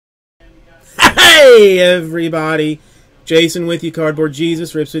Hey everybody, Jason with you, Cardboard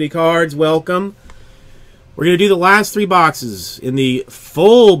Jesus, Rip City Cards, welcome. We're going to do the last three boxes in the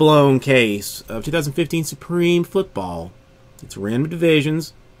full-blown case of 2015 Supreme Football. It's random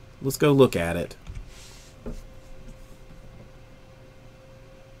divisions. Let's go look at it.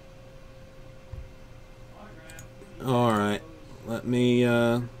 Alright, let me...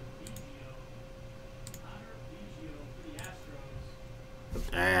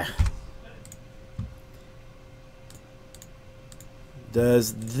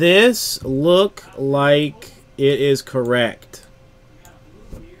 Does this look like it is correct?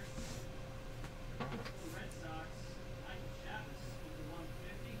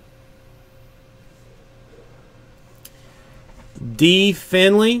 D.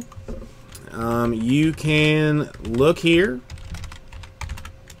 Finley, you can look here.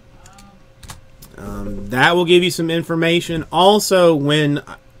 That will give you some information. Also, when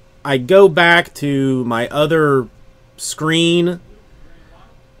I go back to my other screen,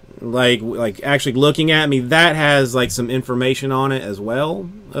 like actually looking at me, that has like some information on it as well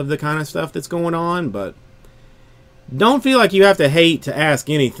of the kind of stuff that's going on. But don't feel like you have to hate to ask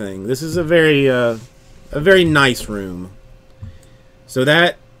anything. This is a very nice room. So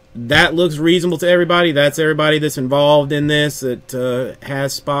that looks reasonable to everybody. That's everybody that's involved in this that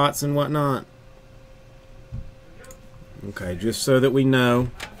has spots and whatnot. Okay, just so that we know.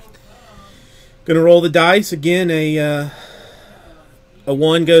 Gonna roll the dice again. A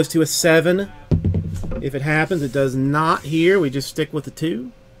 1 goes to a 7. If it happens, it does not here. We just stick with the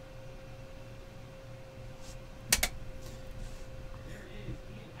 2.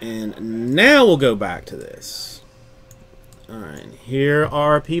 And now we'll go back to this. Alright, here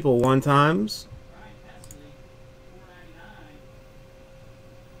are people 1 times.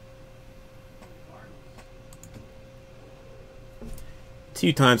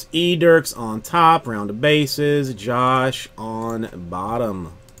 Two times E. Dirks on top, round of bases. Josh on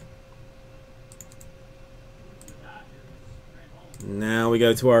bottom. Now we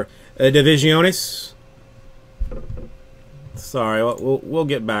go to our divisiones. Sorry, we'll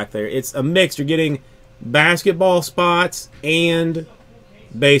get back there. It's a mix. You're getting basketball spots and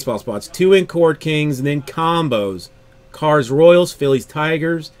baseball spots. 2 in Court Kings, and then combos. Cards, Royals, Phillies,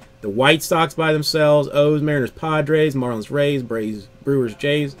 Tigers. The White Sox by themselves, O's, Mariners, Padres, Marlins, Rays, Braves, Brewers,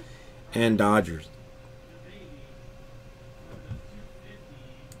 Jays, and Dodgers.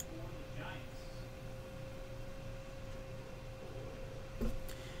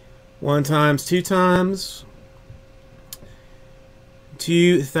 One times, 2 times.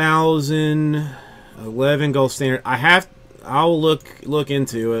 2011 gold standard. I'll look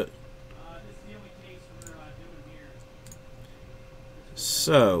into it.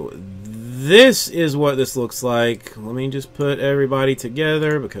 So, this is what this looks like. Let me just put everybody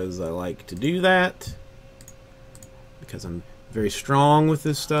together because I like to do that. Because I'm very strong with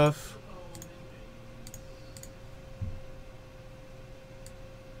this stuff.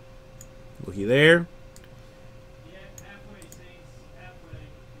 Looky there.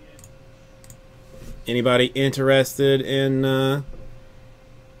 Anybody interested in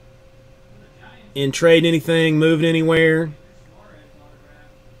trading anything, moving anywhere?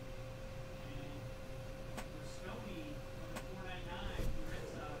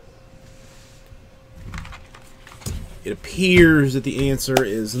 It appears that the answer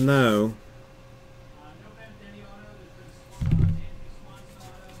is no.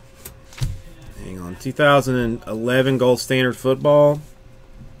 Hang on. 2011 Gold Standard Football.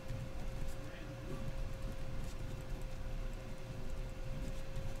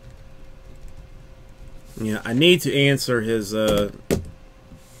 Yeah, I need to answer his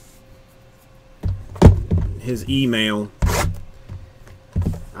email.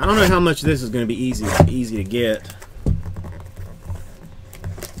 I don't know how much this is going to be easy to get.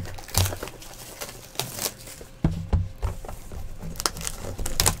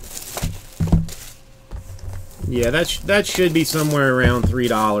 Yeah, that should be somewhere around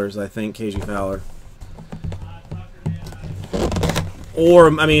 $3, I think, KG Fowler. Or,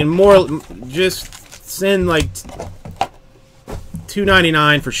 I mean, more, just send like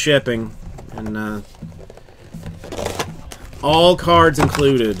 $2.99 for shipping, and all cards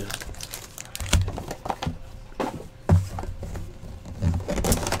included.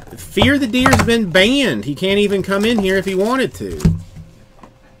 Fear the Deer's been banned. He can't even come in here if he wanted to.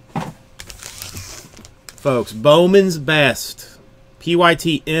 Folks, Bowman's Best.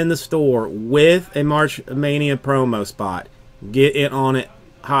 PYT in the store with a March Mania promo spot. Get it on it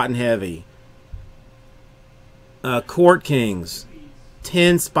hot and heavy. Court Kings.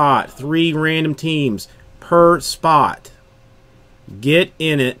 10 spot. 3 random teams per spot. Get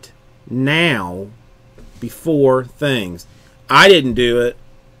in it now before things. I didn't do it.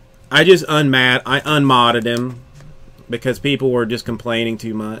 I just unmodded him because people were just complaining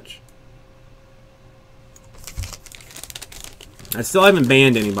too much. I still haven't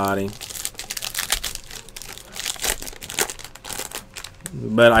banned anybody.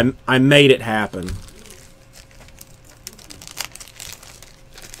 But I made it happen.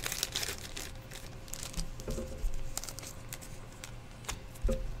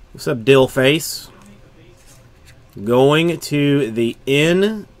 What's up, Dillface? Going to the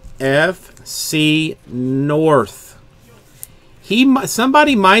NFC North.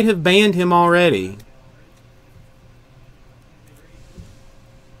 Somebody might have banned him already.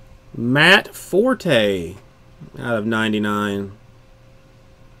 Matt Forte out of 99.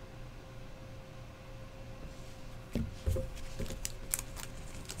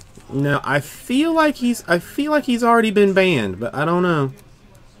 No, I feel like he's already been banned, but I don't know.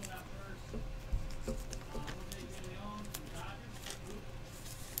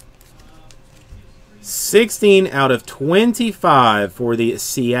 $16 out of 25 for the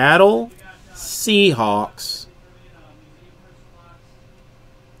Seattle Seahawks.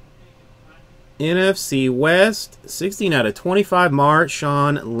 NFC West, 16 out of 25,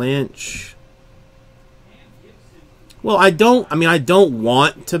 Marshawn Lynch. Well, I don't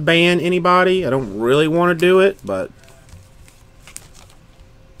want to ban anybody. I don't really want to do it, but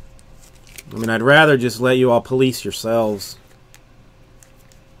I mean, I'd rather just let you all police yourselves.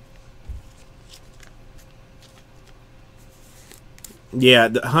 Yeah,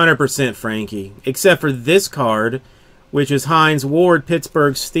 100% Frankie. Except for this card, which is Hines Ward,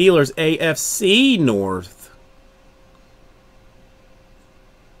 Pittsburgh Steelers, AFC North.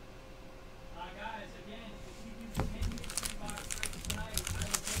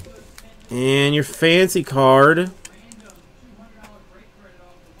 And your fancy card.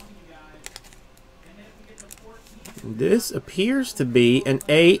 This appears to be an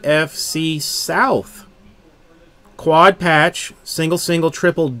AFC South. Quad patch, single,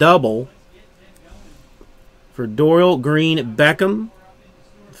 triple, double. For Dorial Green Beckham,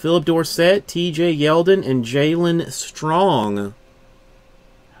 Philip Dorsett, TJ Yeldon, and Jalen Strong.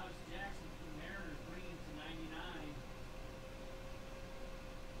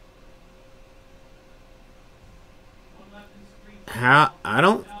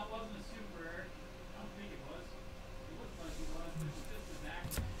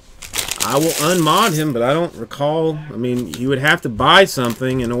 I will unmod him, but I don't recall. I mean, you would have to buy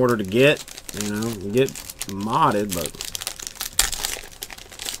something in order to get modded, but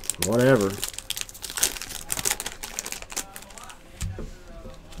whatever.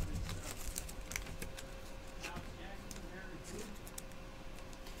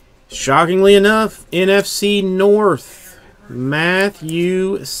 Shockingly enough, NFC North,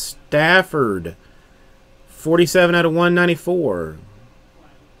 Matthew Stafford, 47 out of 194.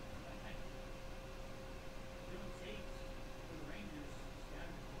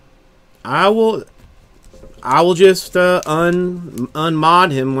 I will just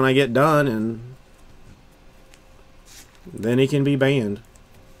unmod him when I get done, and then he can be banned.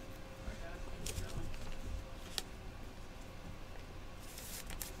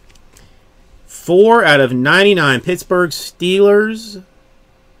 $4 out of 99, Pittsburgh Steelers,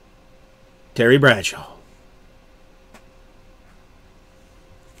 Terry Bradshaw.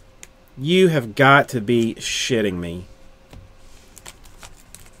 You have got to be shitting me.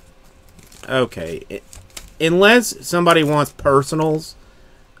 Okay, unless somebody wants personals,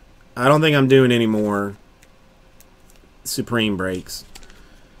 I don't think I'm doing any more Supreme breaks.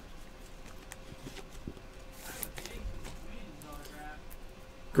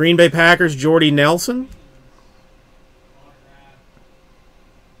 Green Bay Packers, Jordy Nelson.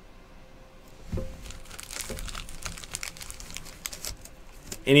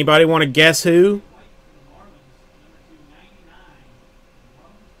 Anybody want to guess who?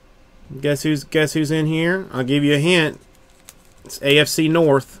 Guess who's in here? I'll give you a hint. It's AFC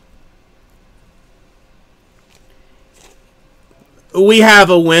North. We have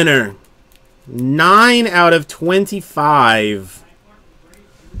a winner. 9 out of 25.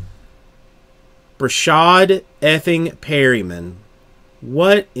 Brashad effing Perryman.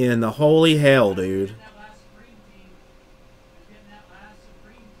 What in the holy hell, dude?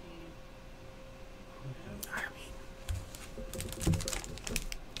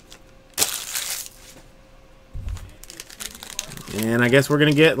 And I guess we're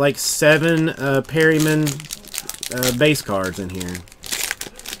going to get like 7 Perryman base cards in here.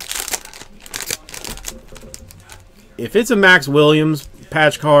 If it's a Max Williams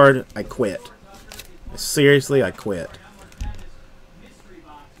patch card, I quit. Seriously, I quit.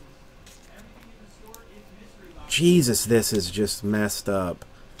 Jesus, this is just messed up.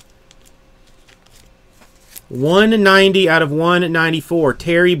 190 out of 194.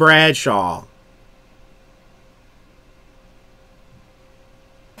 Terry Bradshaw.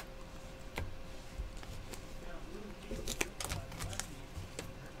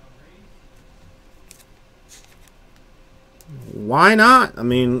 Why not? I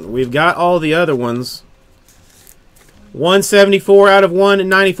mean, we've got all the other ones. 174 out of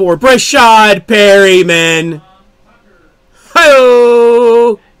 194. Brashad Perryman.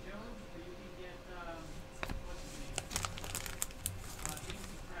 Hi-oh!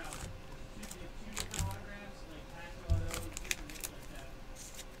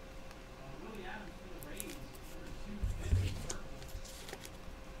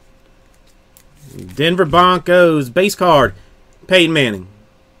 Denver Broncos base card. Peyton Manning.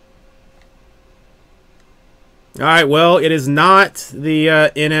 All right, well, it is not the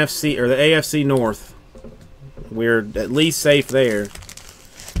NFC or the AFC North. We're at least safe there.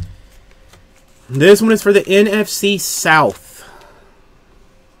 This one is for the NFC South.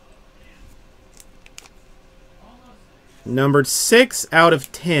 Numbered 6 out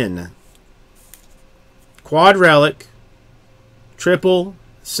of 10. Quad relic, triple,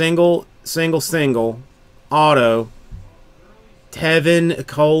 single, single, single, auto. Tevin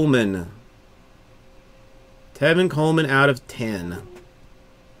Coleman. Tevin Coleman out of 10.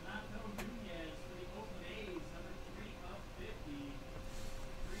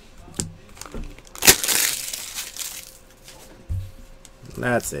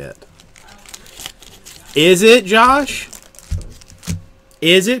 That's it. Is it, Josh?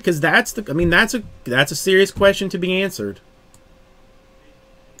 Is it? Because that's the. I mean, that's a serious question to be answered.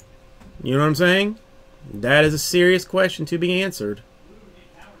 You know what I'm saying? That is a serious question to be answered.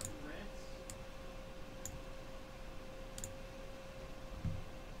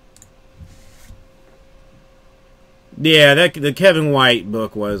 Yeah, the Kevin White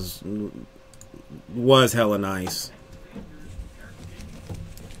book was hella nice.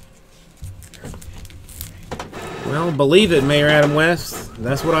 Well, believe it, Mayor Adam West.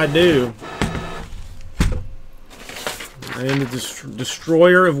 That's what I do. I am the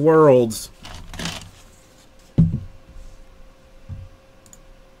destroyer of worlds.